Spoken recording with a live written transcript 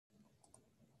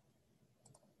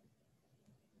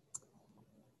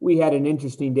We had an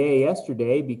interesting day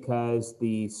yesterday because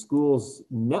the school's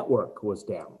network was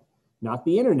down. Not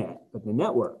the internet, but the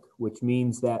network, which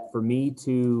means that for me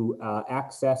to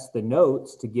access the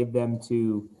notes to give them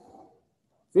to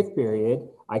fifth period,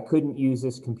 I couldn't use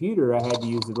this computer. I had to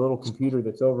use the little computer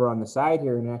that's over on the side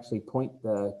here and actually point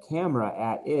the camera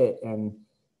at it and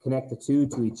connect the two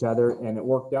to each other, and it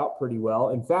worked out pretty well.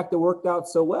 In fact, it worked out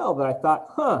so well that I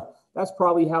thought, that's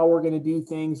probably how we're going to do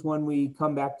things when we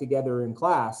come back together in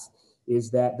class, is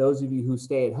that those of you who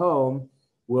stay at home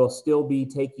will still be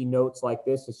taking notes like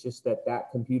this. It's just that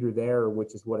that computer there,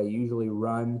 which is what I usually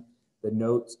run the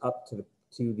notes up to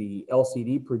the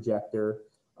LCD projector,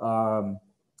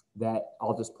 that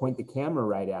I'll just point the camera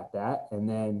right at that and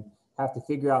then have to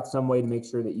figure out some way to make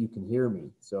sure that you can hear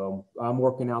me. So I'm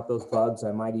working out those bugs.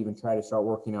 I might even try to start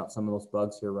working out some of those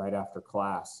bugs here right after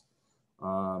class,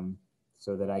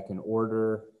 so that I can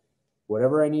order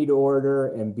whatever I need to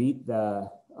order and beat the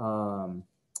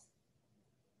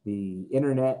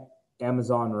internet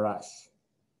Amazon rush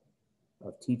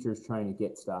of teachers trying to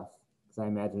get stuff. Because I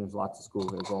imagine there's lots of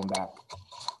schools that are going back at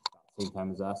the same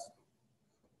time as us.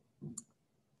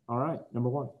 All right, number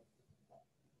one.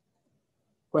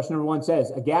 Question number one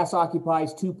says, a gas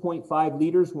occupies 2.5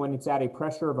 liters when it's at a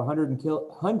pressure of 100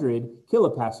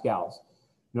 kilopascals.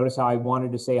 Notice how I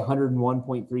wanted to say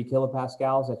 101.3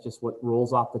 kilopascals. That's just what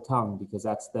rolls off the tongue because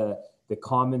that's the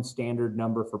common standard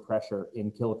number for pressure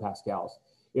in kilopascals.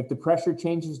 If the pressure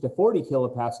changes to 40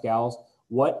 kilopascals,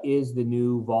 what is the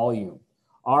new volume?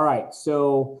 All right,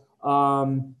 so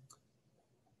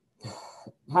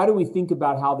how do we think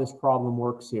about how this problem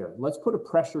works here? Let's put a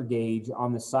pressure gauge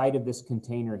on the side of this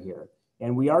container here.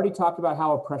 And we already talked about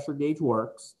how a pressure gauge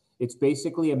works. It's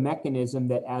basically a mechanism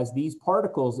that as these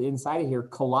particles inside of here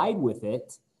collide with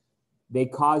it, they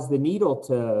cause the needle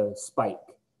to spike.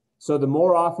 So the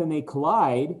more often they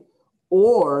collide,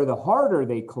 or the harder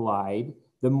they collide,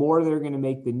 the more they're going to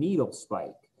make the needle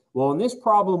spike. Well, in this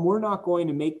problem, we're not going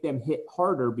to make them hit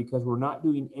harder because we're not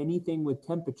doing anything with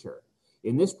temperature.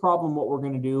 In this problem, what we're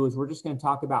going to do is we're just going to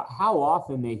talk about how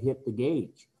often they hit the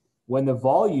gauge. When the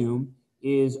volume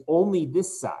is only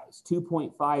this size,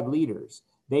 2.5 liters,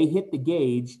 they hit the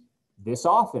gauge this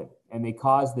often, and they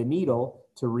cause the needle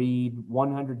to read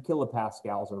 100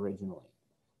 kilopascals originally.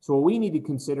 So what we need to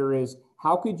consider is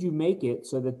how could you make it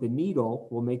so that the needle,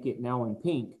 we'll make it now in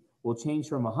pink, will change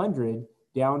from 100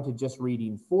 down to just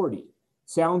reading 40.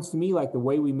 Sounds to me like the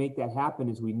way we make that happen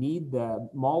is we need the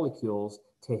molecules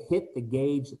to hit the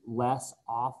gauge less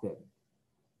often,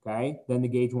 okay? Then the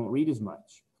gauge won't read as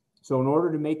much. So in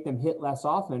order to make them hit less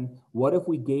often, what if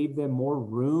we gave them more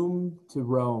room to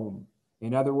roam?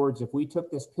 In other words, if we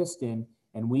took this piston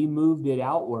and we moved it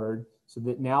outward so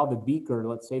that now the beaker,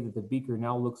 let's say that the beaker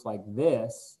now looks like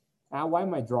this. Now, why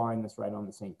am I drawing this right on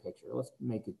the same picture? Let's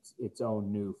make it its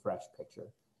own new fresh picture.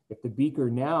 If the beaker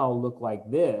now looked like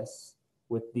this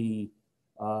with the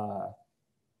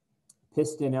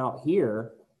piston out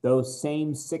here, those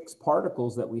same 6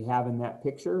 particles that we have in that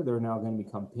picture, they're now going to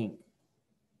become pink.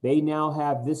 They now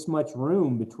have this much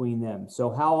room between them.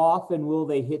 So how often will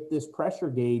they hit this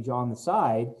pressure gauge on the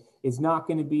side is not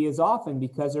going to be as often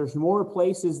because there's more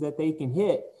places that they can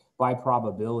hit by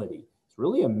probability. It's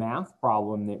really a math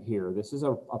problem here. This is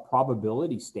a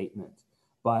probability statement,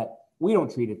 but we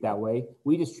don't treat it that way.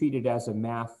 We just treat it as a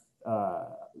math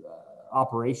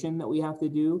operation that we have to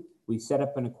do. We set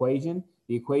up an equation.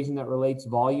 The equation that relates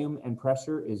volume and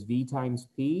pressure is V times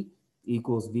P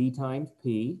equals V times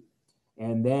P.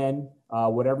 And then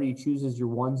whatever you choose as your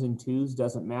 1s and 2s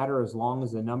doesn't matter as long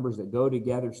as the numbers that go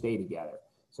together stay together.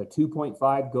 So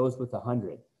 2.5 goes with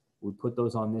 100. We put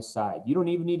those on this side. You don't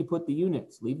even need to put the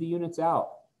units. Leave the units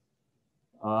out.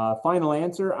 Final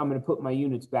answer, I'm going to put my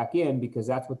units back in because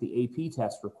that's what the AP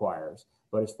test requires.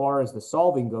 But as far as the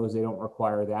solving goes, they don't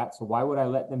require that. So why would I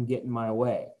let them get in my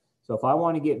way? So if I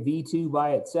want to get V2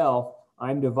 by itself,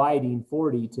 I'm dividing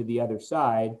 40 to the other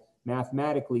side.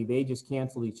 Mathematically, they just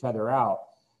cancel each other out.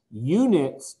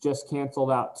 Units just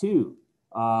canceled out too.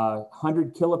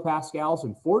 100 kilopascals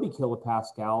and 40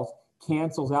 kilopascals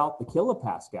cancels out the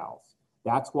kilopascals.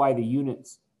 That's why the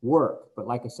units work. But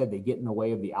like I said, they get in the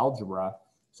way of the algebra.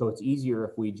 So it's easier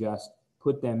if we just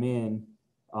put them in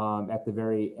at the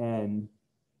very end.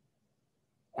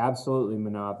 Absolutely,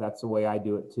 Manav. That's the way I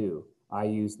do it too. I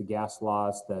use the gas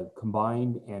laws, the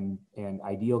combined and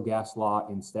ideal gas law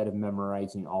instead of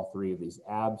memorizing all 3 of these.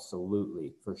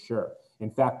 Absolutely, for sure. In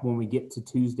fact, when we get to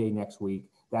Tuesday next week,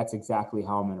 that's exactly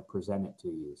how I'm going to present it to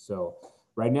you. So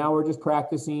right now we're just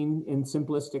practicing in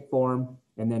simplistic form,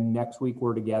 and then next week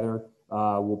we're together.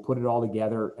 We'll put it all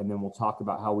together, and then we'll talk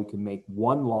about how we can make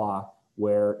one law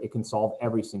where it can solve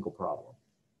every single problem.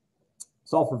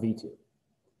 Solve for V2.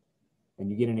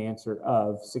 And you get an answer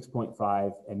of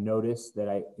 6.5. And notice that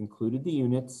I included the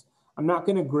units. I'm not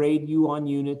going to grade you on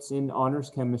units in honors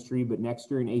chemistry, but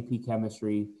next year in AP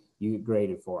chemistry, you get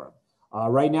graded for them.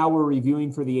 Right now, we're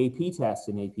reviewing for the AP test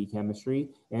in AP chemistry.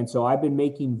 And so I've been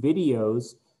making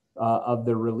videos of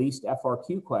the released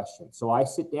FRQ questions. So I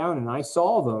sit down and I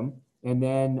solve them, and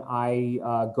then I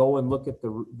go and look at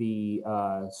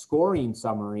the scoring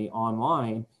summary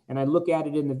online, and I look at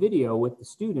it in the video with the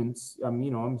students.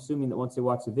 You know, I'm assuming that once they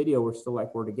watch the video, we're still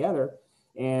like we're together.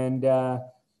 And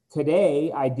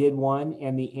today I did one,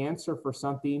 and the answer for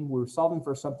something, we were solving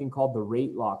for something called the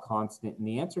rate law constant, and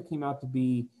the answer came out to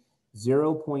be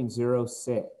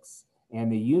 0.06.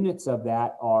 And the units of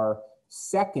that are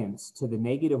seconds to the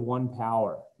 -1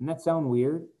 power. Doesn't that sound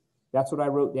weird? That's what I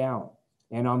wrote down.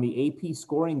 And on the AP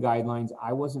scoring guidelines,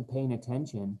 I wasn't paying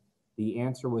attention. The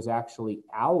answer was actually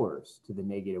hours to the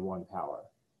 -1 power.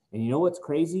 And you know what's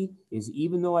crazy is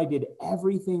even though I did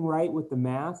everything right with the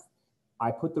math,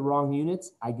 I put the wrong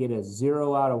units, I get a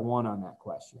 0 out of 1 on that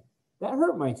question. That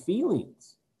hurt my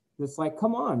feelings. It's like,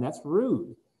 come on, that's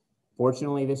rude.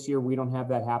 Fortunately, this year, we don't have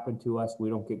that happen to us. We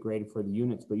don't get graded for the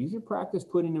units, but you should practice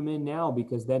putting them in now,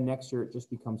 because then next year it just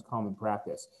becomes common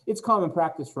practice. It's common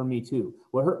practice for me too.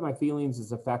 What hurt my feelings is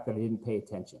the fact that I didn't pay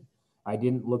attention. I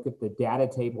didn't look at the data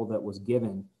table that was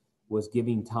giving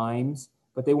times,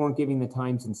 but they weren't giving the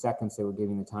times in seconds. They were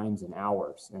giving the times in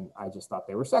hours, and I just thought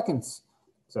they were seconds.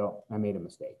 So I made a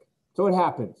mistake. So it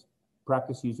happens.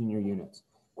 Practice using your units.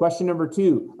 Question number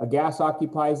 2, a gas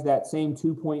occupies that same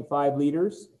 2.5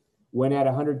 liters when at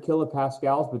 100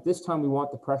 kilopascals, but this time we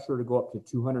want the pressure to go up to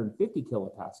 250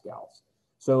 kilopascals.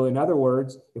 So in other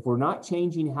words, if we're not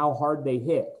changing how hard they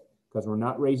hit, because we're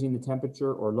not raising the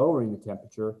temperature or lowering the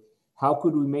temperature, how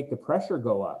could we make the pressure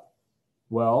go up?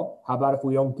 Well, how about if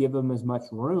we don't give them as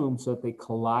much room so that they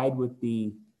collide with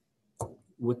the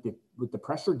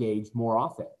pressure gauge more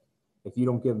often? If you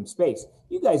don't give them space.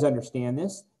 You guys understand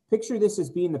this. Picture this as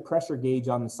being the pressure gauge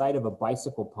on the side of a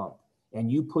bicycle pump,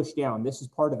 and you push down. This is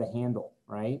part of the handle,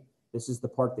 right? This is the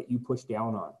part that you push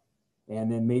down on.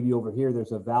 And then maybe over here,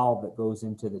 there's a valve that goes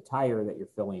into the tire that you're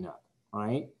filling up, all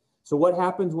right? So what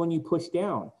happens when you push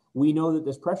down? We know that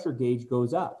this pressure gauge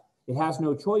goes up. It has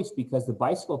no choice because the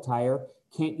bicycle tire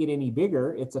can't get any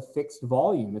bigger. It's a fixed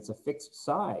volume. It's a fixed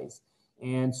size.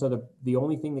 And so the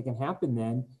only thing that can happen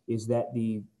then is that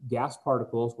the gas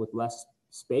particles with less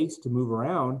space to move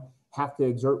around have to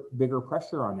exert bigger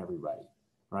pressure on everybody,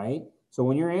 right? So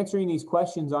when you're answering these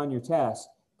questions on your test,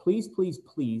 please, please,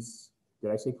 please, did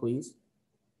I say please?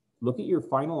 Look at your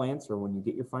final answer when you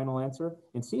get your final answer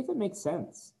and see if it makes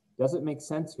sense. Does it make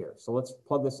sense here? So let's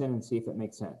plug this in and see if it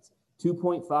makes sense.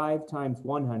 2.5 times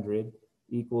 100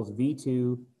 equals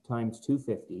V2 times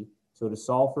 250. So to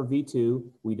solve for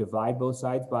V2, we divide both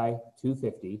sides by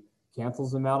 250,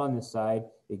 cancels them out on this side.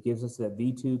 It gives us that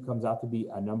V2 comes out to be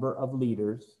a number of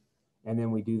liters, and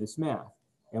then we do this math.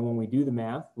 And when we do the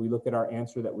math, we look at our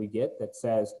answer that we get that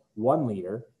says 1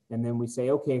 liter, and then we say,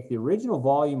 okay, if the original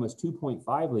volume was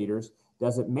 2.5 liters,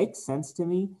 does it make sense to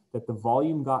me that the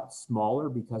volume got smaller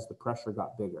because the pressure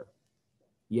got bigger?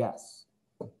 Yes.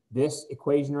 This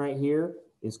equation right here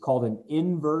is called an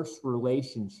inverse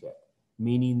relationship,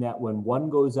 meaning that when one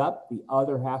goes up, the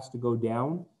other has to go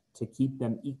down to keep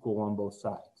them equal on both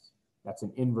sides. That's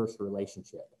an inverse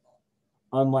relationship.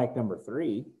 Unlike number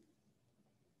 3,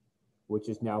 which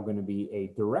is now going to be a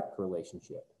direct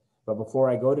relationship. But before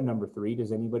I go to number 3,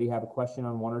 does anybody have a question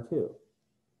on 1 or 2?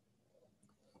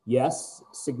 Yes,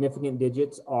 significant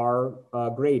digits are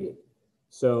graded.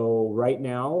 So right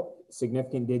now,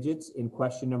 significant digits in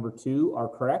question number 2 are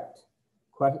correct.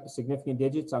 Significant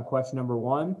digits on question number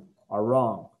 1 are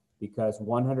wrong, because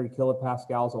 100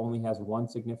 kilopascals only has 1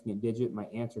 significant digit. My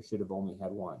answer should have only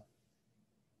had 1.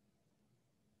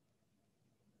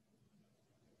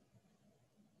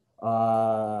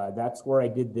 That's where I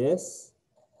did this.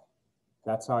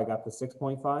 That's how I got the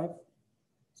 6.5.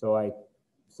 So I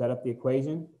set up the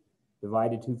equation,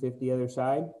 divided 250 the other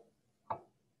side.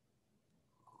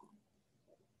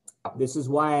 This is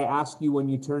why I ask you when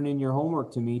you turn in your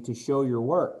homework to me to show your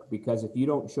work, because if you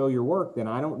don't show your work, then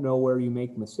I don't know where you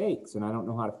make mistakes and I don't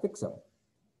know how to fix them,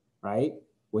 right?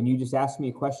 When you just ask me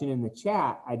a question in the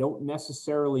chat, I don't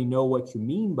necessarily know what you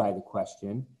mean by the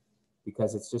question,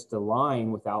 because it's just a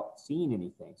line without seeing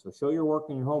anything. So show your work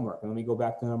and your homework. And let me go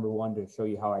back to number 1 to show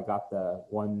you how I got the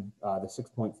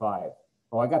 6.5.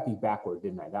 Oh, I got these backward,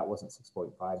 didn't I? That wasn't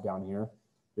 6.5 down here.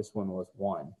 This one was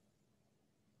 1.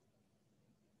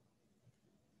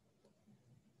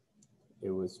 It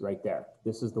was right there.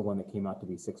 This is the one that came out to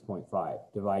be 6.5,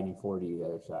 dividing 40 the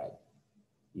other side.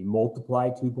 You multiply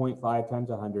 2.5 times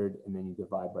 100, and then you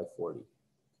divide by 40.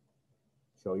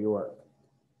 Show your work.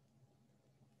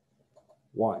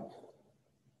 1.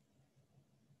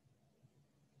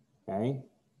 Okay?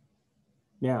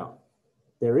 Now,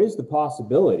 there is the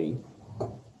possibility,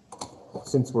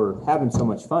 since we're having so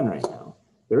much fun right now,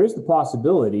 there is the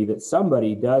possibility that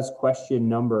somebody does question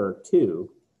number 2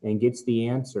 and gets the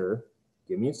answer,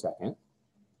 give me a second,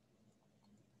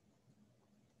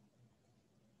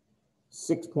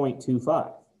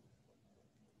 6.25.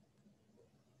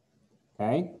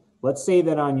 Okay? Let's say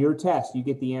that on your test, you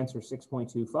get the answer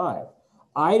 6.25.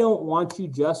 I don't want you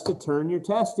just to turn your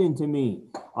test into me.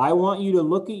 I want you to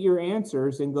look at your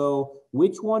answers and go,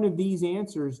 which one of these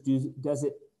answers does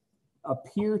it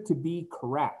appear to be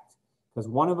correct? Because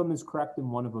one of them is correct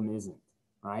and one of them isn't,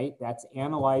 right? That's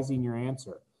analyzing your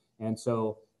answer. And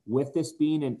so with this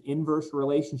being an inverse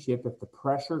relationship, if the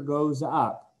pressure goes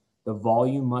up, the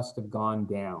volume must have gone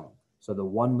down. So the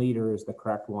 1 liter is the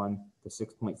correct one, the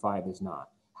 6.5 is not.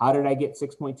 How did I get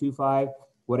 6.25?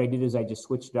 What I did is I just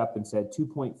switched it up and said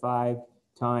 2.5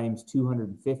 times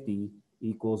 250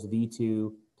 equals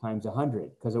V2 times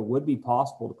 100, because it would be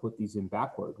possible to put these in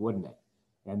backward, wouldn't it?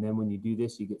 And then when you do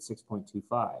this, you get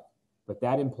 6.25. But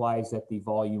that implies that the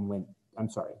volume went,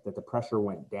 that the pressure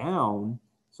went down,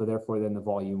 so therefore then the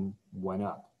volume went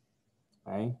up,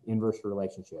 okay? Inverse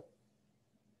relationship.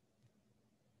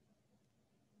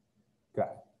 Okay.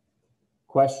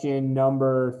 Question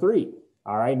number 3.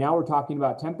 All right, now we're talking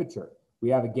about temperature. We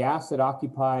have a gas that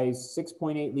occupies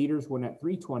 6.8 liters when at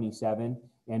 327,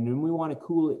 and then we want to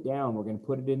cool it down. We're going to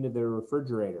put it into the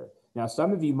refrigerator. Now,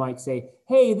 some of you might say,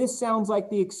 hey, this sounds like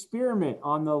the experiment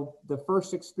on the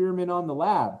first experiment on the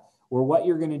lab, or what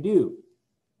you're going to do.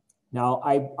 Now,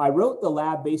 I wrote the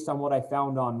lab based on what I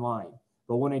found online,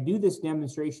 but when I do this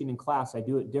demonstration in class, I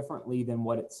do it differently than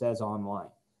what it says online.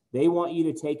 They want you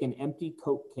to take an empty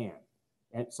Coke can,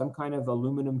 and some kind of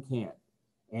aluminum can.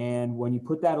 And when you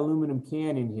put that aluminum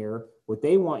can in here, what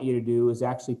they want you to do is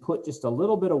actually put just a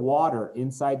little bit of water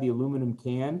inside the aluminum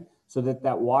can so that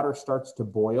that water starts to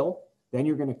boil. Then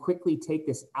you're going to quickly take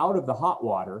this out of the hot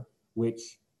water,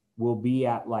 which will be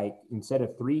at, like, instead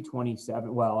of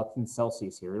 327, well, it's in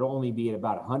Celsius here, it'll only be at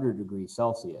about 100 degrees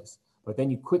Celsius. But then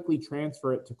you quickly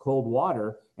transfer it to cold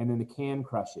water, and then the can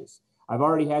crushes. I've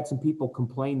already had some people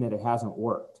complain that it hasn't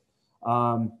worked.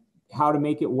 How to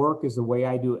make it work is the way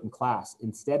I do it in class.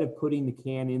 Instead of putting the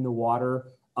can in the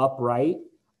water upright,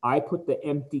 I put the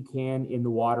empty can in the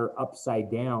water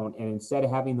upside down, and instead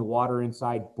of having the water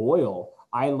inside boil,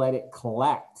 I let it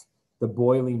collect the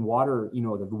boiling water,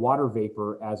 the water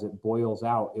vapor. As it boils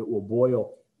out, it will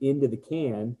boil into the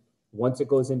can. Once it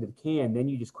goes into the can, then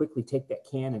you just quickly take that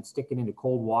can and stick it into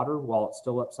cold water while it's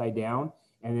still upside down,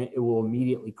 and then it will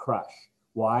immediately crush.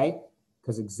 Why?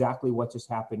 Because exactly what just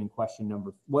happened in question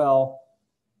number,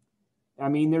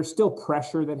 there's still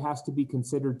pressure that has to be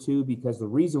considered too, because the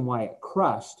reason why it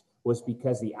crushed was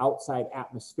because the outside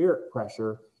atmospheric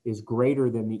pressure is greater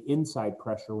than the inside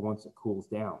pressure once it cools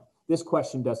down. This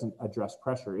question doesn't address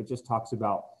pressure. It just talks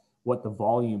about what the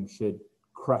volume should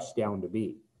crush down to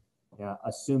be.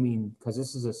 Because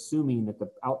this is assuming that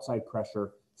the outside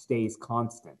pressure stays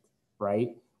constant,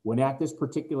 right? When at this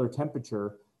particular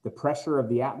temperature, the pressure of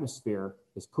the atmosphere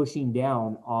is pushing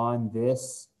down on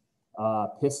this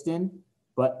piston,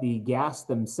 but the gas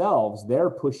themselves, they're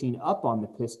pushing up on the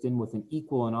piston with an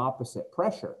equal and opposite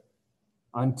pressure.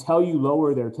 Until you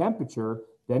lower their temperature,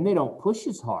 then they don't push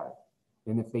as hard.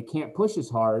 And if they can't push as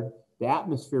hard, the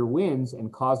atmosphere wins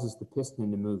and causes the piston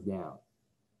to move down.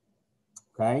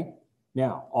 Okay?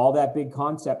 Now, all that big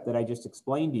concept that I just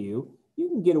explained to you, you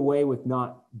can get away with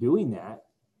not doing that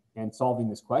and solving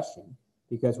this question.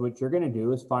 Because what you're going to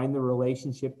do is find the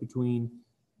relationship between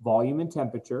volume and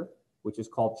temperature, which is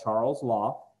called Charles'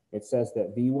 law. It says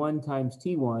that V1 times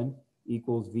T1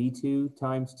 equals V2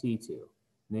 times T2. And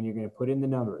then you're going to put in the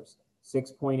numbers.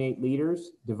 6.8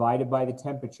 liters divided by the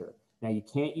temperature. Now, you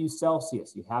can't use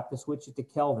Celsius. You have to switch it to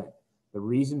Kelvin. The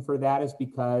reason for that is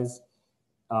because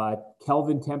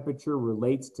Kelvin temperature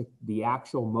relates to the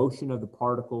actual motion of the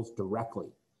particles directly,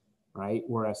 right?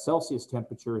 Whereas Celsius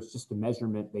temperature is just a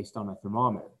measurement based on a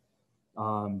thermometer.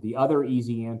 The other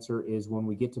easy answer is when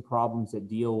we get to problems that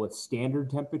deal with standard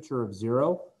temperature of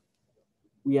 0,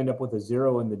 we end up with a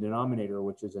 0 in the denominator,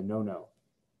 which is a no-no.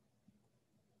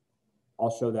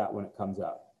 I'll show that when it comes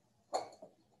up.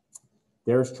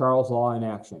 There's Charles' law in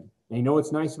action. And you know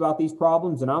what's nice about these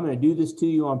problems? And I'm going to do this to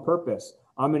you on purpose.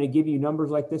 I'm going to give you numbers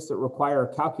like this that require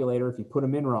a calculator if you put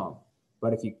them in wrong.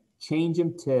 But if you change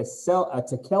them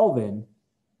to Kelvin,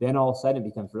 then all of a sudden it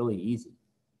becomes really easy.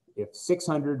 If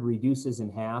 600 reduces in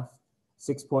half,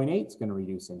 6.8 is going to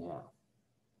reduce in half.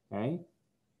 Okay.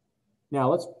 Now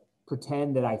let's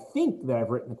pretend that I think that I've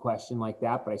written the question like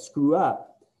that, but I screw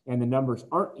up and the numbers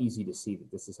aren't easy to see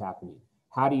that this is happening.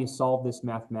 How do you solve this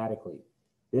mathematically?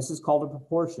 This is called a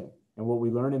proportion. And what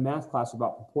we learn in math class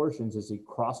about proportions is you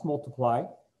cross multiply.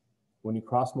 When you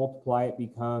cross multiply, it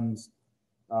becomes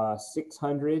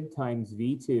 600 times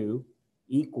V2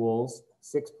 equals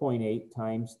 6.8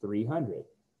 times 300.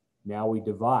 Now we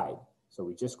divide. So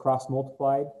we just cross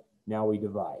multiplied. Now we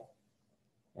divide.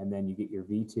 And then you get your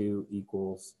V2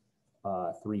 equals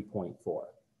 3.4.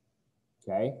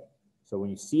 Okay? So when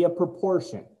you see a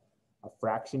proportion, a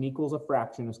fraction equals a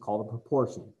fraction is called a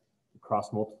proportion. You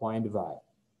cross multiply and divide.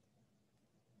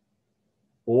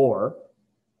 Or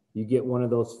you get one of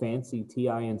those fancy TI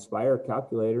Inspire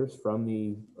calculators from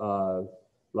the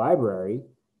library,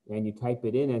 and you type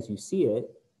it in as you see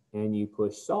it, and you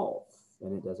push solve,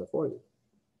 and it does it for you.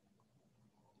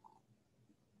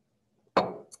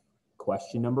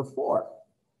 Question number 4.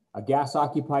 A gas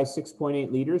occupies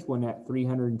 6.8 liters when at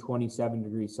 327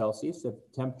 degrees Celsius. If the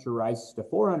temperature rises to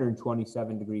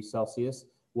 427 degrees Celsius,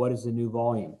 what is the new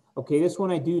volume? Okay, this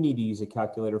one I do need to use a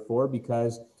calculator for,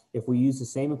 because if we use the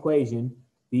same equation,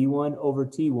 V1 over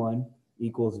T1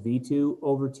 equals V2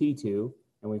 over T2,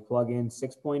 and we plug in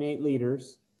 6.8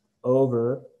 liters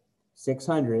over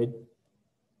 600,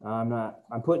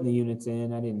 I'm putting the units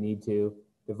in, I didn't need to,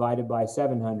 divided by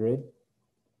 700,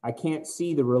 I can't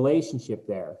see the relationship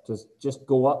there. Just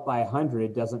go up by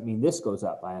 100 doesn't mean this goes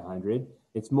up by 100.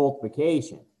 It's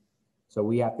multiplication. So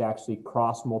we have to actually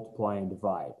cross multiply and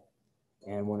divide.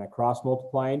 And when I cross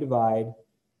multiply and divide,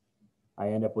 I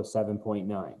end up with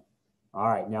 7.9. All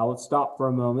right, now let's stop for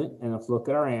a moment and let's look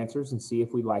at our answers and see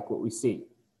if we like what we see.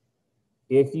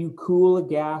 If you cool a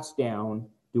gas down,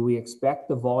 do we expect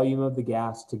the volume of the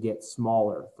gas to get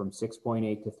smaller from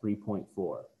 6.8 to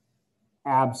 3.4?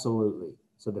 Absolutely.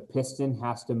 So the piston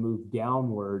has to move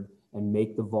downward and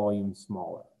make the volume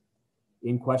smaller.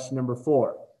 In question number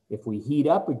 4, if we heat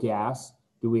up a gas,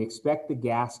 do we expect the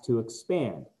gas to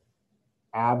expand?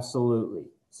 Absolutely.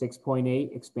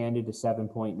 6.8 expanded to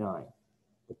 7.9.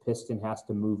 The piston has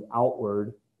to move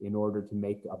outward in order to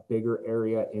make a bigger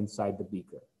area inside the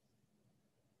beaker.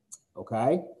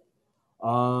 Okay?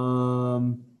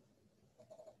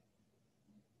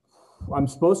 I'm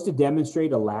supposed to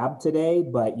demonstrate a lab today,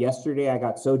 but yesterday I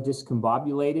got so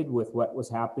discombobulated with what was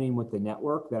happening with the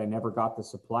network that I never got the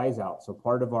supplies out. So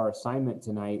part of our assignment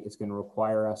tonight is going to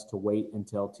require us to wait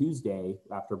until Tuesday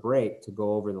after break to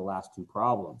go over the last 2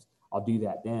 problems. I'll do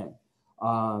that then.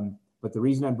 But the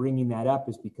reason I'm bringing that up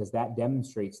is because that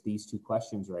demonstrates these 2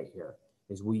 questions right here,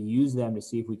 is we use them to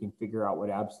see if we can figure out what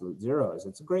absolute zero is.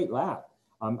 It's a great lab.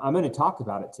 I'm going to talk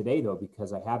about it today, though,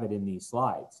 because I have it in these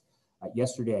slides.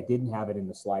 Yesterday, I didn't have it in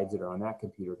the slides that are on that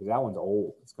computer because that one's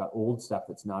old. It's got old stuff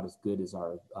that's not as good as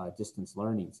our distance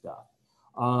learning stuff.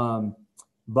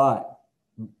 But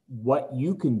what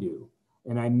you can do,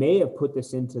 and I may have put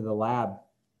this into the lab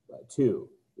too,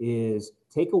 is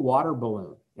take a water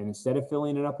balloon and instead of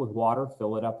filling it up with water,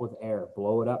 fill it up with air.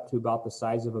 Blow it up to about the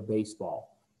size of a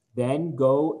baseball. Then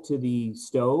go to the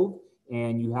stove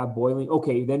and you have boiling.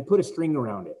 Okay, then put a string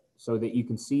around it so that you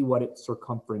can see what its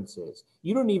circumference is.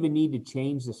 You don't even need to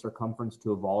change the circumference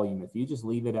to a volume. If you just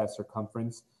leave it as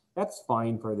circumference, that's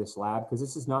fine for this lab because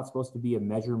this is not supposed to be a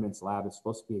measurements lab. It's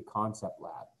supposed to be a concept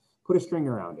lab. Put a string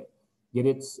around it. Get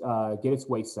its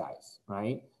waist size,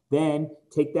 right? Then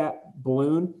take that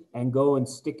balloon and go and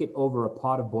stick it over a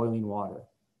pot of boiling water.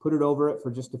 Put it over it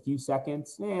for just a few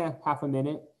seconds, half a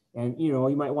minute. And you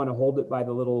might want to hold it by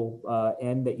the little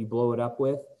end that you blow it up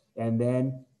with, and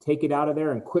then take it out of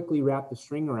there and quickly wrap the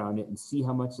string around it and see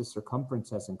how much the circumference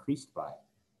has increased by.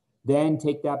 Then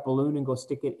take that balloon and go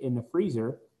stick it in the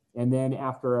freezer. And then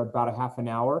after about a half an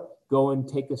hour, go and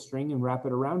take a string and wrap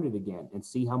it around it again and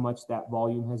see how much that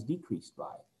volume has decreased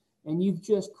by. And you've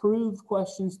just proved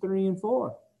questions 3 and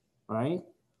 4, right?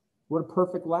 What a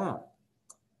perfect lab.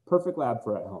 Perfect lab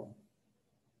for at home.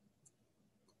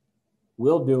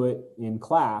 We'll do it in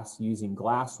class using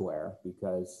glassware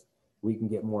because we can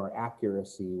get more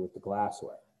accuracy with the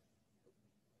glassware.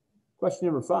 Question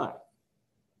number 5.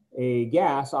 A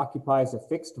gas occupies a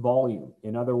fixed volume.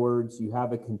 In other words, you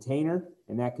have a container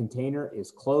and that container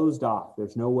is closed off.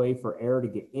 There's no way for air to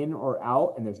get in or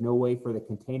out, and there's no way for the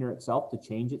container itself to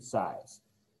change its size.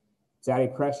 It's at a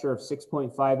pressure of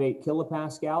 6.58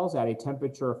 kilopascals at a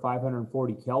temperature of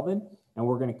 540 Kelvin, and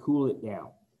we're going to cool it down.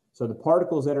 So the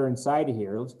particles that are inside of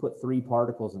here, let's put 3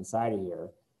 particles inside of here.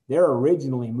 They're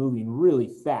originally moving really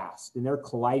fast, and they're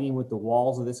colliding with the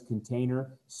walls of this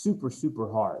container super,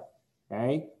 super hard,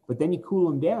 okay? But then you cool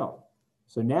them down.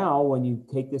 So now when you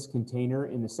take this container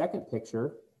in the second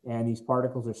picture and these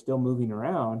particles are still moving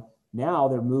around, now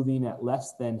they're moving at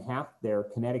less than half their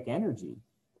kinetic energy.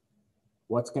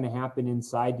 What's going to happen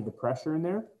inside to the pressure in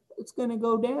there? It's going to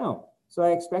go down. So I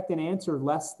expect an answer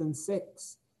less than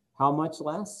 6. How much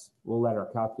less? We'll let our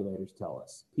calculators tell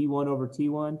us. P1 over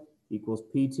T1 equals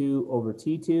P2 over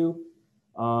T2.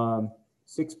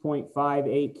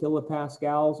 6.58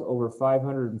 kilopascals over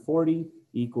 540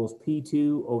 equals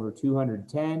P2 over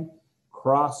 210.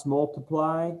 Cross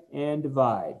multiply and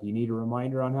divide. Do you need a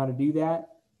reminder on how to do that?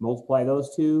 Multiply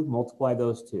those two, multiply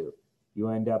those two. You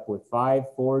end up with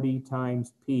 540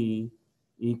 times P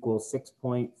equals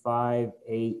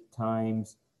 6.58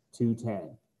 times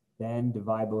 210. Then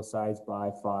divide both sides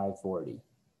by 540.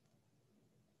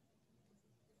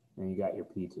 And you got your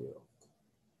P2.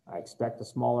 I expect a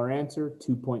smaller answer.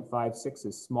 2.56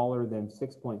 is smaller than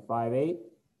 6.58.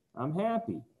 I'm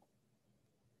happy.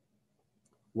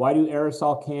 Why do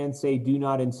aerosol cans say do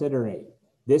not incinerate?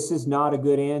 This is not a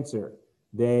good answer.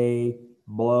 They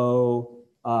blow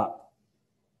up.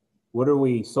 What are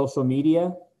we, social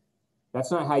media?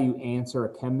 That's not how you answer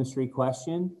a chemistry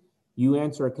question. You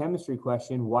answer a chemistry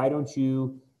question, why don't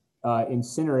you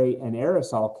incinerate an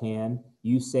aerosol can?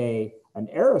 You say an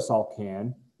aerosol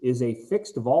can is a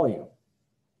fixed volume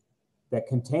that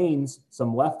contains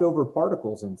some leftover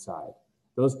particles inside.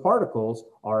 Those particles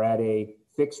are at a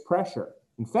fixed pressure.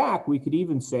 In fact, we could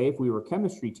even say, if we were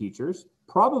chemistry teachers,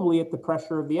 probably at the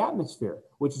pressure of the atmosphere,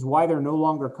 which is why they're no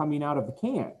longer coming out of the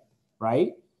can,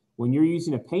 right? When you're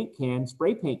using a paint can,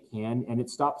 spray paint can, and it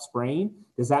stops spraying,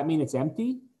 does that mean it's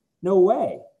empty? No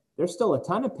way. There's still a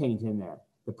ton of paint in there.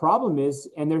 The problem is,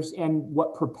 and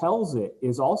what propels it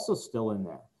is also still in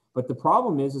there. But the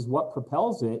problem is what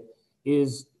propels it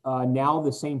is now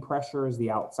the same pressure as the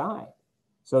outside.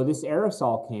 So this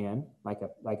aerosol can, like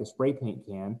a spray paint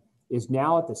can, is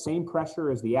now at the same pressure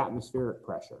as the atmospheric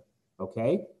pressure,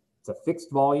 okay? It's a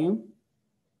fixed volume.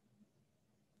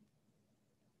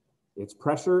 Its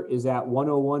pressure is at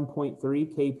 101.3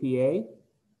 kPa,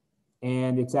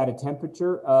 and it's at a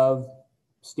temperature of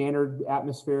standard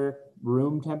atmospheric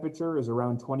room temperature is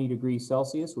around 20 degrees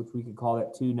Celsius, which we could call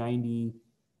that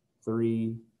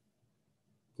 293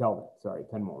 Kelvin. Sorry,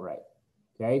 pen won't write.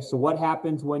 Okay, so what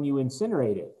happens when you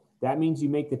incinerate it? That means you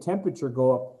make the temperature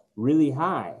go up really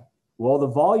high. Well, the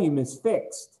volume is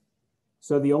fixed.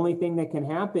 So the only thing that can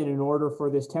happen in order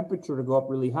for this temperature to go up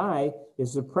really high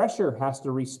is the pressure has to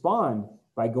respond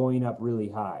by going up really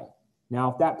high.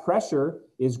 Now, if that pressure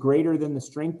is greater than the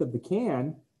strength of the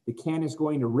can is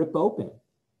going to rip open.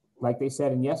 Like they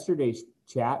said in yesterday's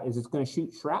chat, is it's going to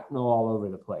shoot shrapnel all over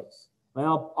the place.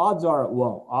 Well, odds are it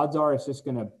won't. Odds are it's just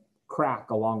going to crack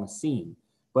along a seam,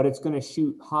 but it's going to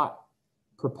shoot hot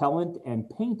propellant and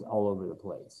paint all over the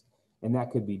place, and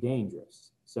that could be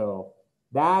dangerous. So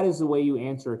that is the way you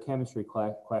answer a chemistry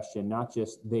question, not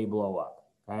just they blow up,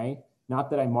 okay? Not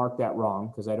that I marked that wrong,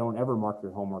 because I don't ever mark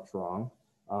your homeworks wrong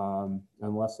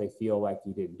unless they feel like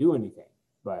you didn't do anything.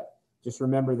 But just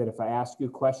remember that if I ask you a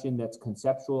question that's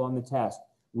conceptual on the test,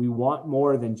 we want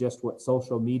more than just what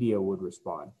social media would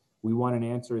respond. We want an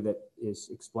answer that is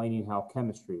explaining how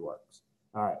chemistry works.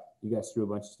 All right, you guys threw a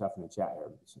bunch of stuff in the chat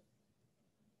here.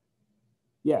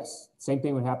 Yes, same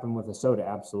thing would happen with a soda,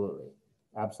 absolutely.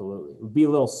 Absolutely. It would be a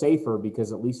little safer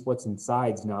because at least what's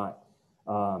inside is not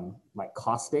like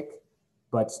caustic,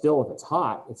 but still if it's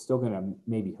hot, it's still going to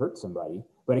maybe hurt somebody.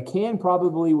 But a can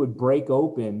probably would break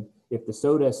open, if the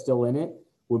soda is still in it,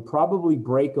 would probably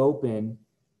break open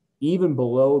even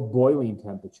below boiling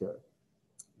temperature,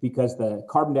 because the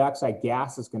carbon dioxide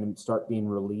gas is going to start being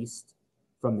released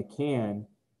from the can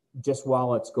just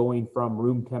while it's going from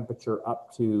room temperature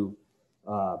up to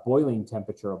boiling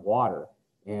temperature of water.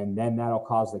 And then that'll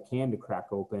cause the can to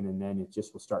crack open, and then it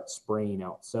just will start spraying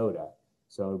out soda.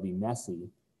 So it'll be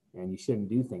messy, and you shouldn't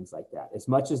do things like that. As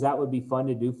much as that would be fun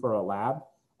to do for a lab,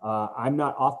 I'm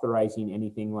not authorizing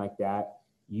anything like that.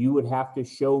 You would have to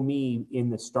show me in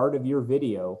the start of your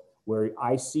video where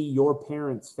I see your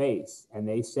parents' face and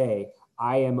they say,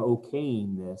 I am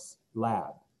okaying this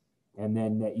lab. And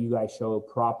then that you guys show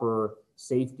proper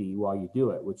safety while you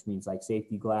do it, which means like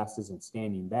safety glasses and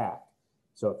standing back.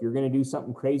 So if you're going to do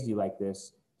something crazy like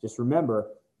this, just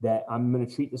remember that I'm going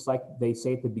to treat this like they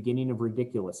say at the beginning of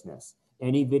ridiculousness.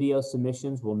 Any video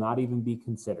submissions will not even be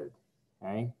considered.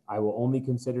 Okay? I will only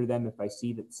consider them if I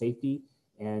see that safety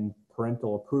and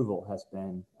parental approval has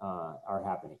been are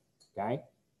happening. Okay?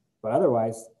 But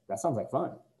otherwise, that sounds like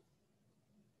fun.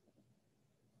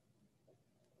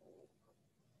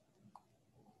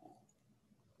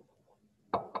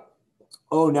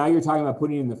 Oh, now you're talking about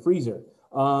putting it in the freezer.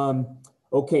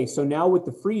 Okay, so now with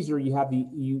the freezer, you have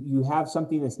you have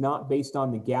something that's not based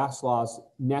on the gas laws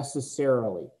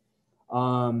necessarily.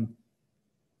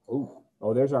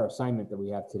 There's our assignment that we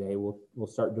have today. We'll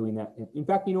start doing that. In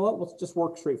fact, you know what? Let's just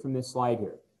work straight from this slide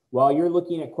here. While you're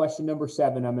looking at question number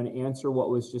 7, I'm going to answer what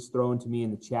was just thrown to me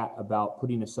in the chat about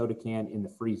putting a soda can in the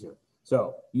freezer.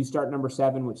 So you start number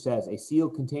 7, which says a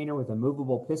sealed container with a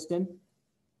movable piston.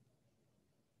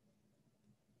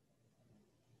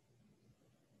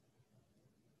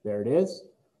 There it is.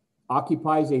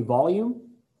 Occupies a volume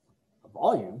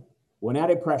when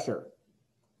at a pressure.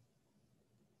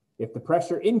 If the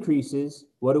pressure increases,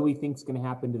 what do we think is going to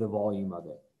happen to the volume of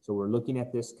it? So we're looking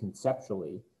at this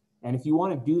conceptually. And if you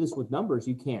want to do this with numbers,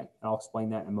 you can. I'll explain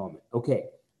that in a moment. Okay,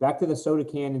 back to the soda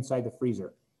can inside the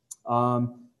freezer.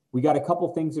 We got a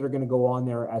couple things that are going to go on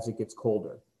there as it gets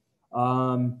colder.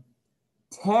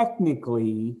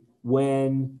 Technically,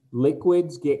 when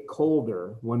liquids get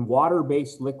colder, when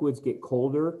water-based liquids get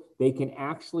colder, they can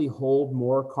actually hold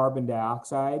more carbon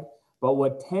dioxide. But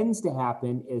what tends to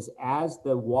happen is as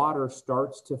the water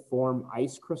starts to form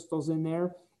ice crystals in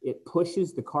there, it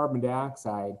pushes the carbon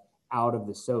dioxide out of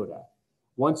the soda.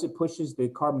 Once it pushes the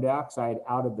carbon dioxide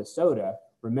out of the soda,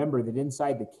 remember that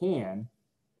inside the can,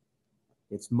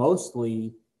 it's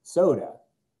mostly soda.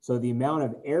 So the amount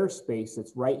of airspace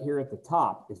that's right here at the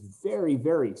top is very,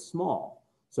 very small.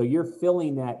 So you're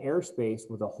filling that airspace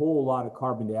with a whole lot of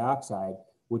carbon dioxide,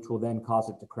 which will then cause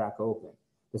it to crack open.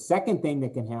 The second thing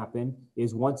that can happen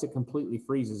is once it completely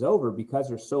freezes over, because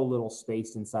there's so little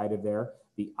space inside of there,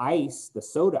 the ice, the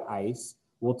soda ice,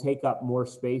 will take up more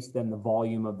space than the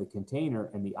volume of the container,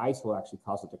 and the ice will actually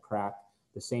cause it to crack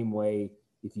the same way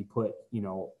if you put,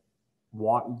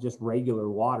 just regular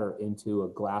water into a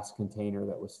glass container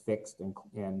that was fixed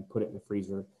and put it in the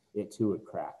freezer, it too would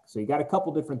crack. So you got a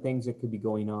couple different things that could be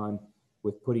going on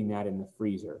with putting that in the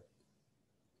freezer.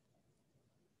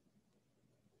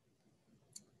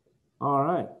 All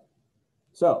right,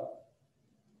 so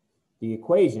the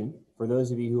equation, for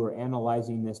those of you who are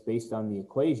analyzing this based on the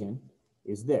equation,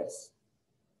 is this.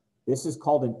 This is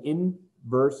called an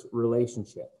inverse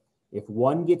relationship. If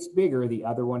one gets bigger, the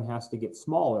other one has to get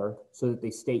smaller so that they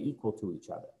stay equal to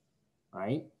each other,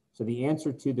 right? So the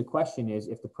answer to the question is,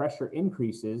 if the pressure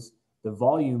increases, the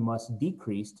volume must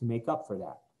decrease to make up for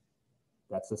that.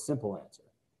 That's the simple answer.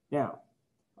 Now,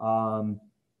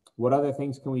 what other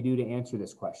things can we do to answer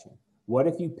this question? What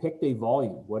if you picked a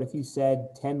volume? What if you said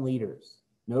 10 liters?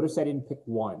 Notice I didn't pick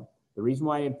 1. The reason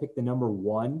why I didn't pick the number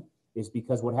 1 is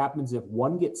because what happens if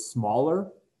 1 gets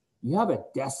smaller, you have a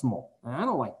decimal. And I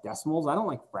don't like decimals. I don't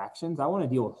like fractions. I want to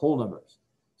deal with whole numbers.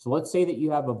 So let's say that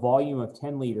you have a volume of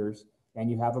 10 liters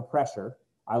and you have a pressure.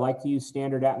 I like to use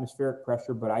standard atmospheric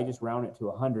pressure, but I just round it to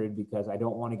 100 because I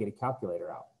don't want to get a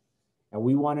calculator out. And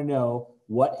we want to know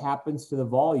what happens to the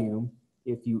volume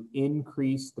if you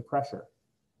increase the pressure.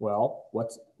 Well,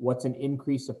 what's an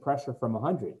increase of pressure from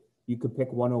 100? You could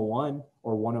pick 101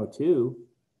 or 102,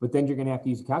 but then you're going to have to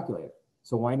use a calculator.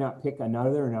 So why not pick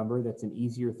another number that's an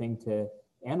easier thing to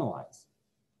analyze?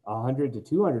 100 to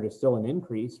 200 is still an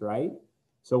increase, right?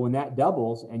 So when that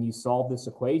doubles and you solve this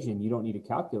equation, you don't need a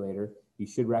calculator. You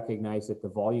should recognize that the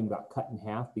volume got cut in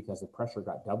half because the pressure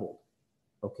got doubled.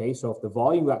 Okay, so if the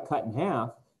volume got cut in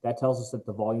half, that tells us that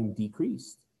the volume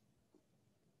decreased.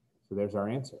 So there's our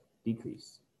answer,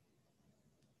 decrease.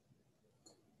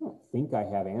 I don't think I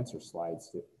have answer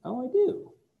slides. Oh, I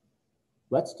do.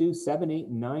 Let's do 7, 8,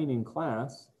 and 9 in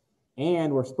class.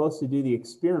 And we're supposed to do the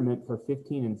experiment for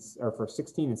 16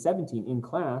 and 17 in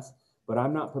class, but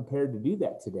I'm not prepared to do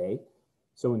that today.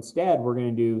 So instead, we're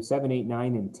going to do 7, 8,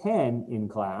 9, and 10 in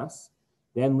class,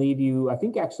 then leave you, I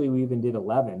think actually we even did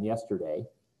 11 yesterday.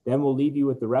 Then we'll leave you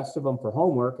with the rest of them for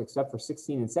homework, except for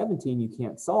 16 and 17 you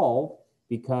can't solve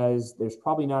because there's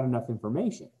probably not enough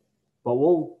information. But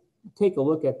we'll take a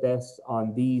look at this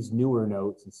on these newer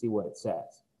notes and see what it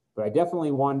says. But I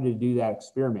definitely wanted to do that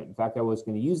experiment. In fact, I was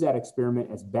going to use that experiment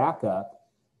as backup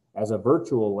as a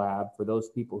virtual lab for those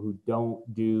people who don't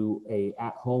do a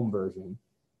at-home version,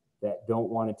 that don't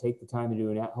want to take the time to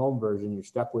do an at-home version. You're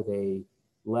stuck with a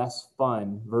less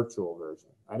fun virtual version.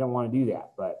 I don't want to do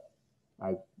that, but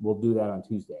I will do that on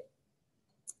Tuesday.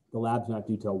 The lab's not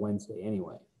due till Wednesday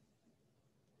anyway.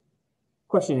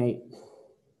 Question 8.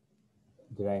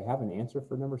 Did I have an answer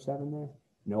for number 7 there?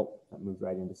 Nope, that moved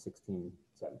right into 16,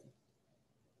 17.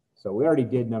 So we already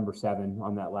did number 7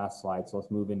 on that last slide, so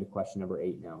let's move into question number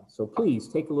 8 now. So please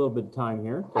take a little bit of time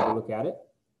here, take a look at it.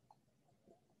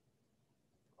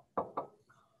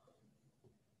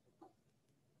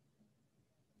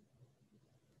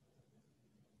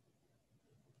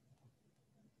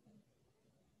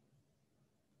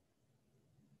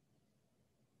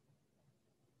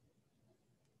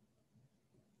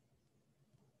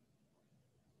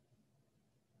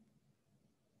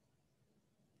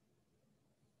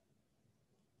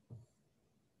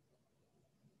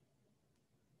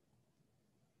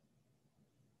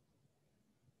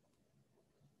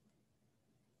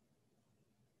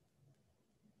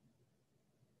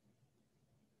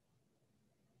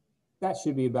 That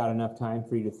should be about enough time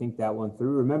for you to think that one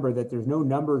through. Remember that there's no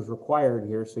numbers required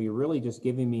here, so you're really just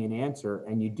giving me an answer.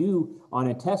 And you do, on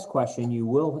a test question, you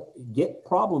will get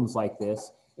problems like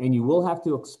this, and you will have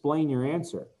to explain your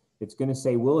answer. It's going to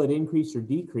say, will it increase or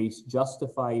decrease?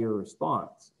 Justify your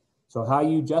response. So how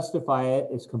you justify it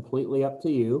is completely up to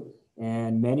you,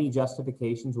 and many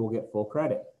justifications will get full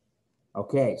credit.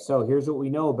 Okay, so here's what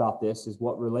we know about this is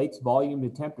what relates volume to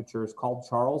temperature is called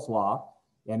Charles' law.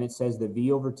 And it says that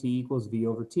V over T equals V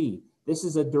over T. This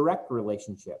is a direct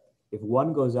relationship. If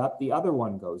one goes up, the other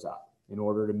one goes up in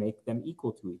order to make them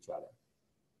equal to each other.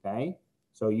 Okay,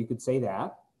 so you could say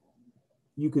that.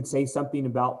 You could say something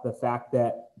about the fact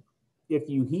that if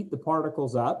you heat the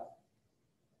particles up,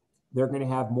 they're going to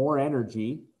have more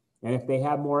energy. And if they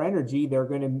have more energy, they're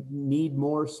going to need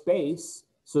more space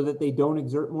so that they don't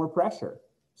exert more pressure.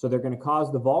 So they're going to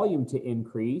cause the volume to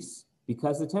increase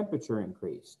because the temperature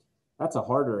increased. That's a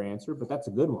harder answer, but that's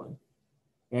a good one.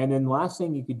 And then the last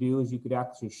thing you could do is you could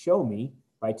actually show me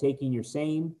by taking your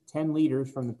same 10 liters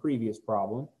from the previous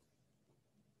problem,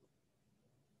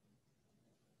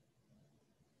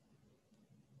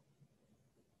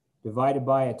 divided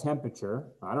by a temperature.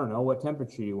 I don't know what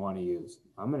temperature you want to use.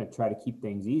 I'm going to try to keep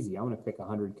things easy. I'm going to pick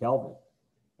 100 Kelvin.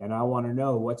 And I want to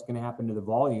know what's going to happen to the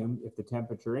volume if the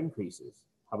temperature increases.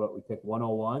 How about we pick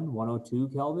 101, 102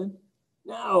 Kelvin?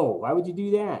 No, why would you do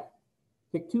that?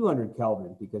 Pick 200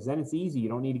 Kelvin because then it's easy. You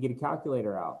don't need to get a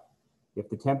calculator out. If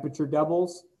the temperature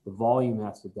doubles, the volume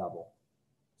has to double.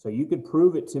 So you could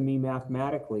prove it to me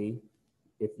mathematically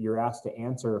if you're asked to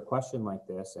answer a question like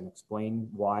this and explain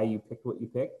why you picked what you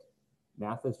picked.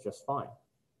 Math is just fine.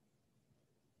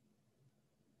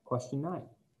 Question 9.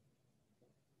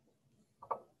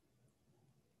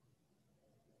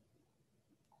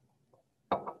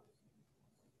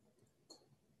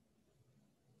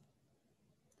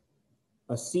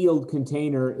 A sealed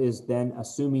container is then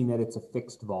assuming that it's a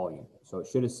fixed volume. So it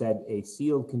should have said a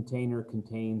sealed container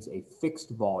contains a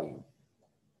fixed volume.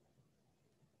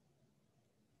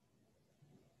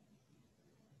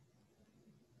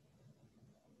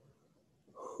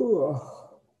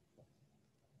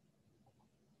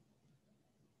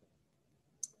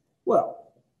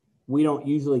 Well, we don't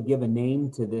usually give a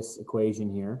name to this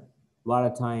equation here. A lot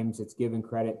of times it's given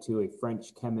credit to a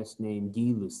French chemist named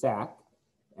Guy Lussac.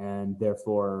 And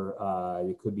therefore,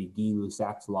 it could be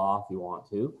Gay-Lussac's law if you want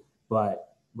to. But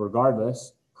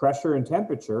regardless, pressure and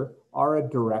temperature are a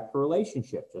direct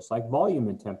relationship, just like volume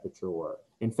and temperature were.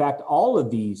 In fact, all of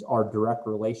these are direct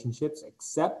relationships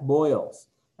except Boyle's.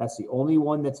 That's the only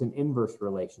one that's an inverse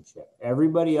relationship.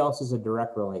 Everybody else is a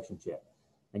direct relationship.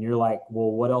 And you're like,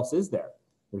 well, what else is there?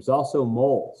 There's also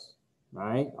moles,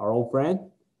 right? Our old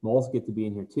friend, moles get to be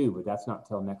in here too, but that's not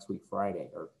till next week, Friday,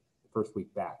 or first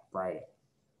week back, Friday.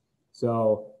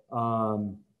 So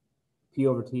P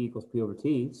over T equals P over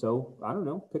T. So I don't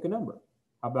know, pick a number.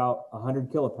 How about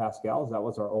 100 kilopascals? That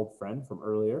was our old friend from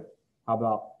earlier. How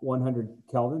about 100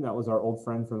 Kelvin? That was our old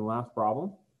friend from the last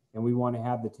problem. And we want to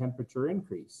have the temperature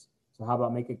increase. So how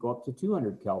about make it go up to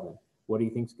 200 Kelvin? What do you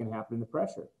think is going to happen in the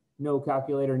pressure? No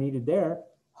calculator needed there.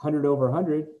 100 over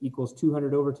 100 equals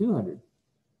 200 over 200.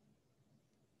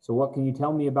 So what can you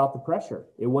tell me about the pressure?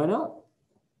 It went up.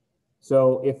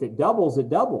 So if it doubles, it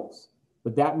doubles.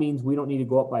 But that means we don't need to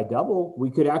go up by double.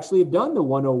 We could actually have done the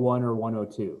 101 or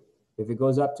 102. If it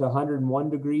goes up to 101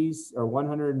 degrees or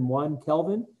 101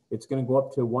 Kelvin, it's going to go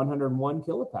up to 101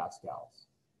 kilopascals.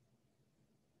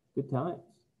 Good times.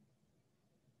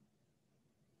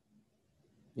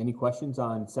 Any questions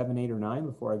on 7, 8, or 9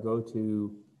 before I go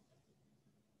to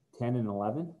 10 and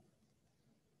 11?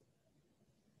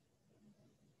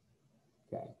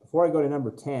 Okay, before I go to number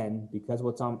 10, because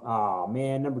what's on, oh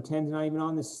man, number 10 is not even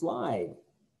on this slide.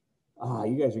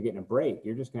 You guys are getting a break.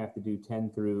 You're just gonna have to do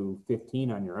 10 through 15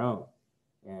 on your own.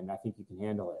 And I think you can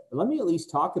handle it. But let me at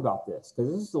least talk about this, because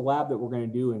this is the lab that we're gonna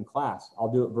do in class.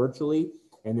 I'll do it virtually,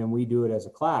 and then we do it as a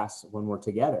class when we're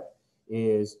together.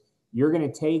 Is you're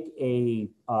gonna take a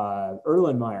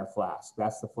Erlenmeyer flask.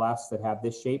 That's the flasks that have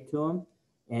this shape to them.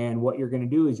 And what you're gonna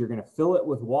do is you're gonna fill it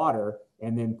with water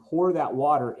and then pour that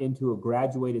water into a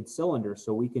graduated cylinder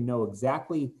so we can know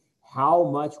exactly how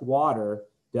much water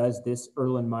does this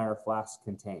Erlenmeyer flask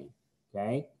contain,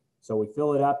 okay? So we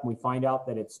fill it up and we find out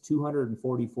that it's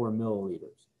 244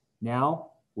 milliliters.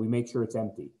 Now we make sure it's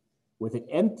empty. With it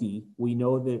empty, we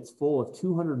know that it's full of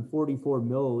 244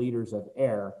 milliliters of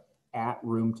air at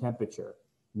room temperature.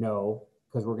 No,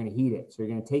 because we're gonna heat it. So you're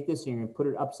gonna take this and you're gonna put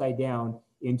it upside down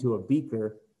into a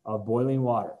beaker of boiling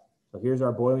water. So here's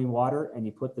our boiling water, and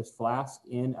you put this flask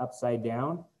in upside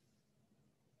down.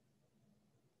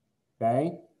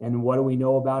 okay? And what do we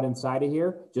know about inside of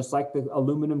here? Just like the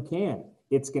aluminum can,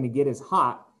 it's going to get as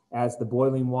hot as the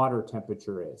boiling water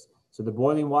temperature is. So the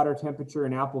boiling water temperature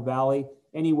in Apple Valley,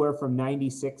 anywhere from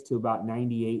 96 to about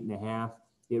 98.5.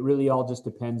 It really all just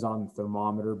depends on the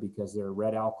thermometer because they're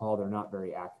red alcohol, they're not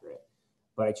very accurate.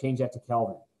 But I changed that to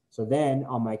Kelvin. So then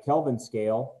on my Kelvin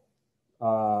scale,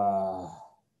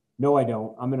 no, I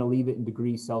don't. I'm going to leave it in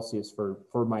degrees Celsius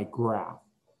for my graph.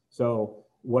 So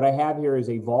what I have here is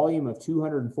a volume of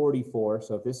 244.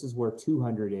 So if this is where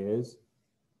 200 is,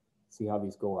 see how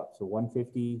these go up. So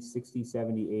 150, 60,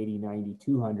 70, 80, 90,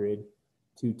 200,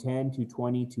 210,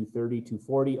 220, 230,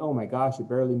 240. Oh my gosh, it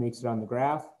barely makes it on the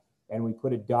graph. And we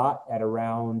put a dot at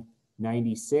around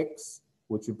 96,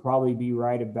 which would probably be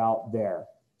right about there.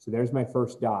 So there's my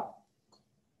first dot.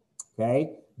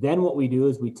 Okay. Then what we do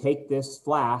is we take this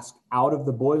flask out of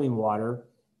the boiling water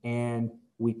and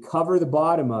we cover the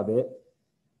bottom of it.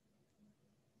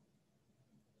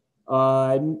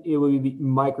 It would be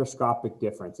microscopic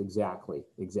difference. Exactly.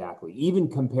 Even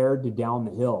compared to down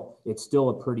the hill, it's still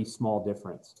a pretty small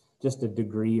difference. Just a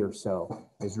degree or so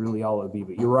is really all it would be.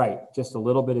 But you're right, just a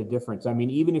little bit of difference. I mean,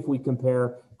 even if we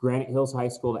compare Granite Hills High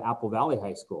School to Apple Valley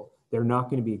High School, they're not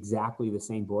going to be exactly the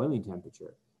same boiling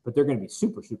temperature, but they're going to be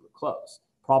super, super close,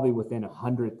 probably within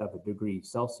 1/100 of a degree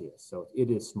Celsius. So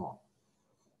it is small.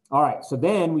 All right, so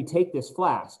then we take this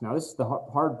flask. Now this is the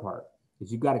hard part,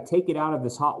 is you've got to take it out of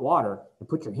this hot water and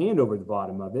put your hand over the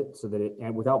bottom of it so that it,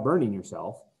 and without burning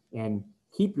yourself, and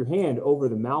keep your hand over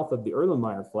the mouth of the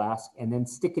Erlenmeyer flask and then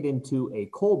stick it into a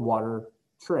cold water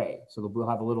tray. So we'll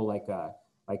have a little like a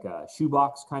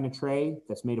shoebox kind of tray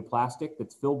that's made of plastic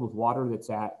that's filled with water that's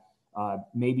at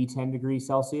maybe 10 degrees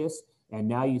Celsius. And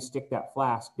now you stick that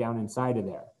flask down inside of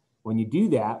there. When you do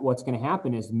that, what's going to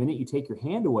happen is the minute you take your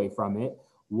hand away from it,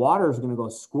 water is going to go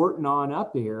squirting on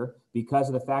up here because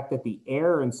of the fact that the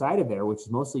air inside of there, which is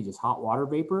mostly just hot water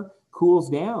vapor, cools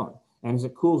down. And as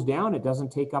it cools down, it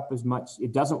doesn't take up as much,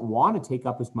 it doesn't want to take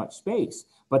up as much space,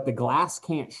 but the glass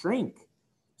can't shrink.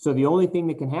 So the only thing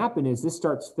that can happen is this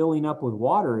starts filling up with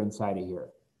water inside of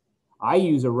here. I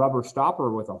use a rubber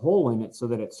stopper with a hole in it so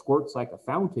that it squirts like a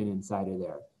fountain inside of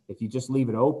there. If you just leave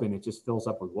it open, it just fills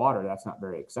up with water. That's not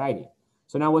very exciting.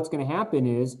 So now what's going to happen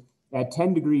is at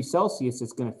 10 degrees Celsius,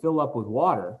 it's going to fill up with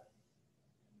water.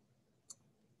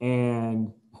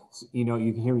 And, you know,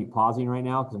 you can hear me pausing right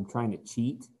now because I'm trying to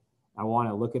cheat. I want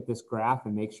to look at this graph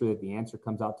and make sure that the answer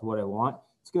comes out to what I want.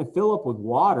 It's going to fill up with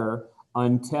water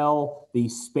until the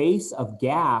space of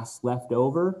gas left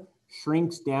over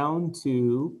shrinks down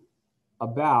to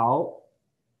about,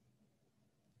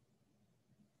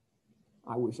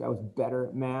 I wish I was better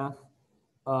at math,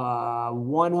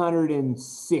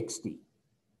 160.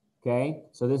 Okay,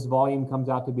 so this volume comes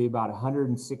out to be about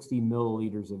 160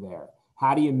 milliliters of air.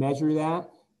 How do you measure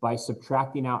that? By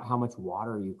subtracting out how much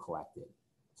water you collected.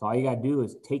 So all you got to do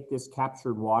is take this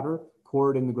captured water,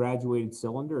 pour it in the graduated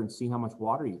cylinder, and see how much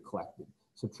water you collected.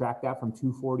 Subtract that from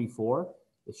 244,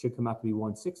 it should come out to be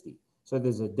 160. So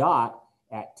there's a dot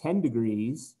at 10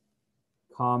 degrees,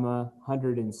 comma,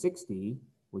 160,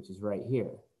 which is right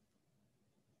here.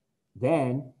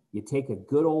 Then you take a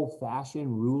good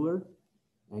old-fashioned ruler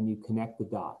and you connect the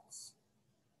dots.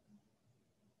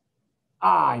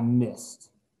 I missed.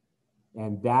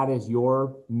 And that is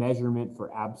your measurement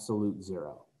for absolute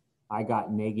zero. I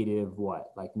got negative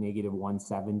what? Like negative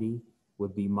 170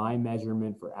 would be my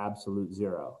measurement for absolute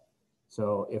zero.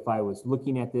 So if I was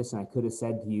looking at this and I could have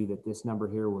said to you that this number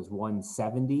here was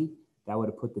 170, that would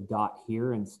have put the dot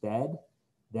here instead.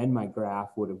 Then my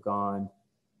graph would have gone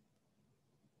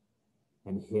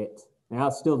and hit. Now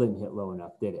it still didn't hit low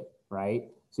enough, did it?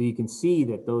 Right? So you can see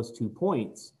that those 2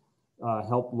 points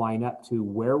help line up to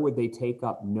where would they take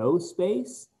up no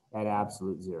space at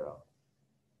absolute zero.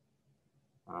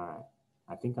 All right,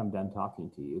 I think I'm done talking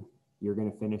to you. You're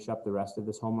going to finish up the rest of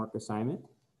this homework assignment,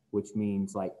 which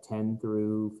means like 10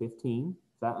 through 15.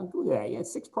 Look at that. You had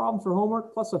 6 problems for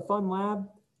homework plus a fun lab.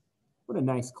 What a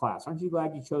nice class. Aren't you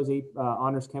glad you chose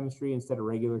honors chemistry instead of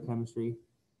regular chemistry?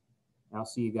 I'll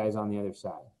see you guys on the other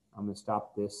side. I'm going to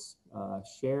stop this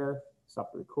share,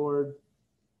 stop the record.